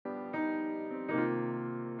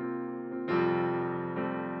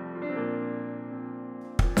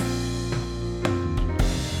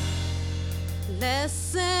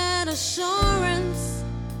assurance,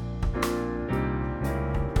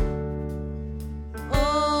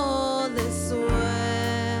 all is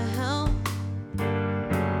well.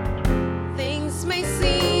 Things may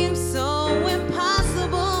seem so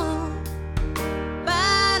impossible,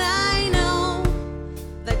 but I know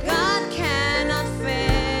that God cannot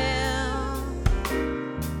fail.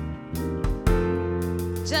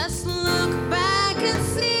 Just look back and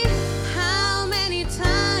see how many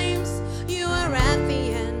times you were at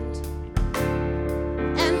the end,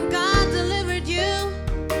 and God delivered you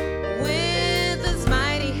with His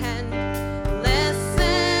mighty hand.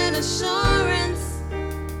 Blessed assurance,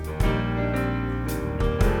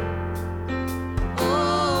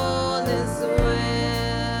 all is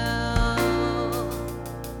well.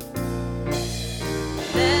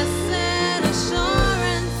 Blessed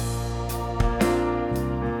assurance,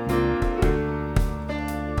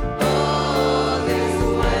 all is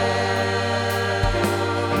well.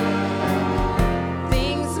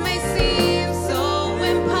 Things may seem so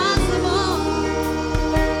impossible,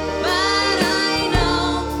 but I know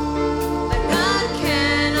that God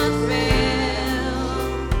cannot fail.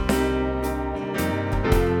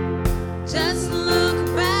 Just look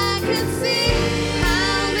back and see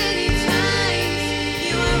how many times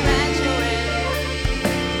you were at your end,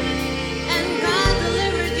 and God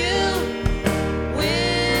delivered you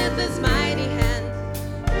with His mighty hand.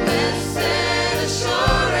 Blessed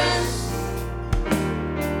assurance,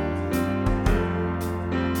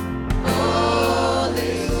 all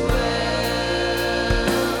is well.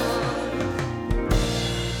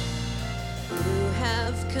 You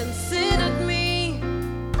have considered me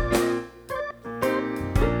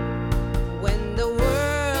when the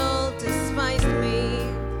world despised me.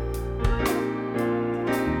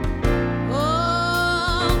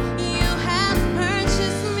 Oh, you have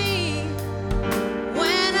purchased me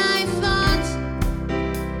when I thought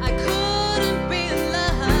I couldn't be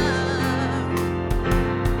loved.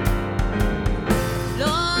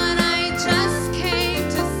 Lord, I just came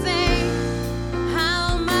to say how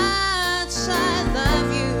much I love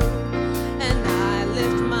you, and I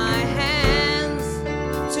lift my hands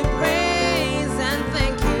to praise and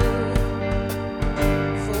thank you,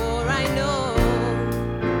 for I know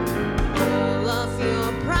all of your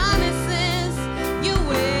promises you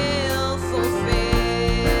will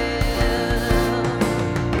fulfill.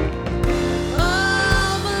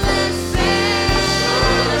 Oh, blessed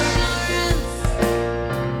assurance,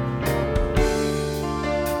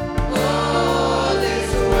 all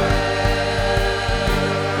is well.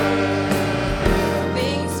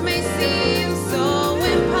 Things may seem so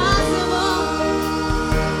impossible,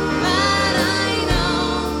 but I know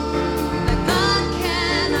that God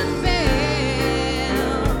cannot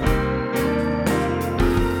fail.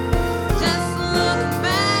 Just look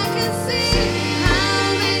back and see how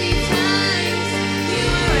many times you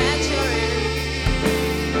were at your end,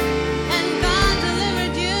 and God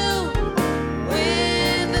delivered you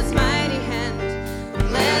with His mighty hand.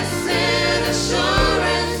 Blessed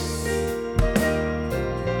assurance,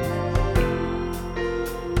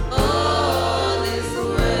 all is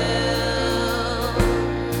well.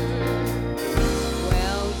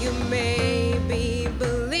 Well, you may be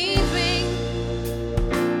believing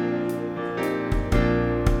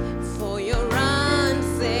for your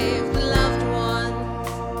unsaved loved ones,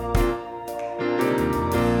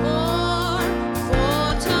 or for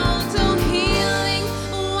total healing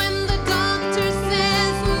when the doctor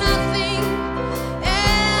says nothing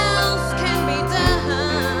else can be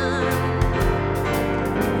done.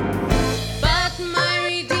 But my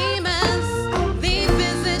Redeemer's the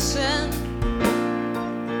physician.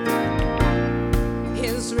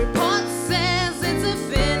 His report says it's a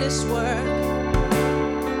finished work.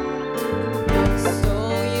 So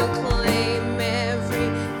you claim every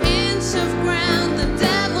inch of ground the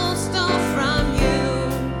devil stole from you,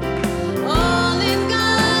 all in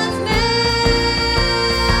God's name.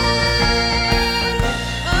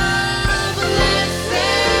 Oh, blessed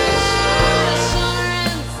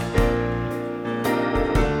assurance,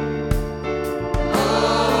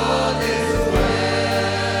 all is well.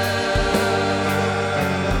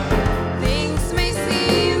 Things may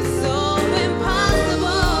seem so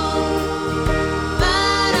impossible,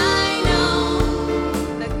 but I know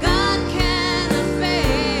that God cannot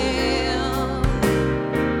fail.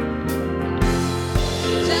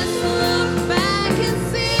 Just look back and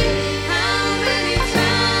see how many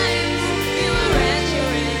times you were at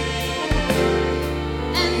your end,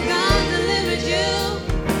 and God delivered you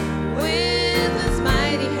with His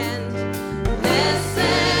mighty hand.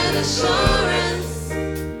 Blessed assurance,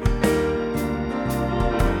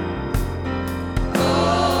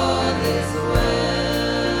 all is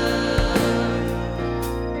well.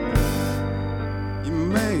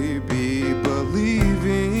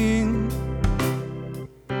 believing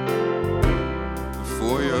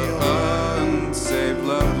for your unsaved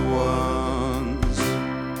loved ones,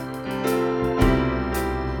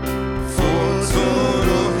 for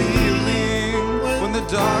total healing when the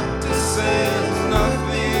doctor says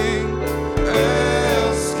nothing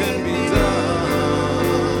else can be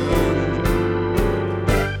done.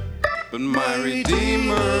 But my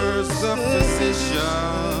Redeemer's a physician.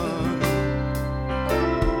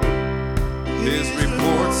 His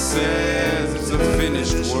report says it's a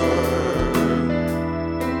finished work.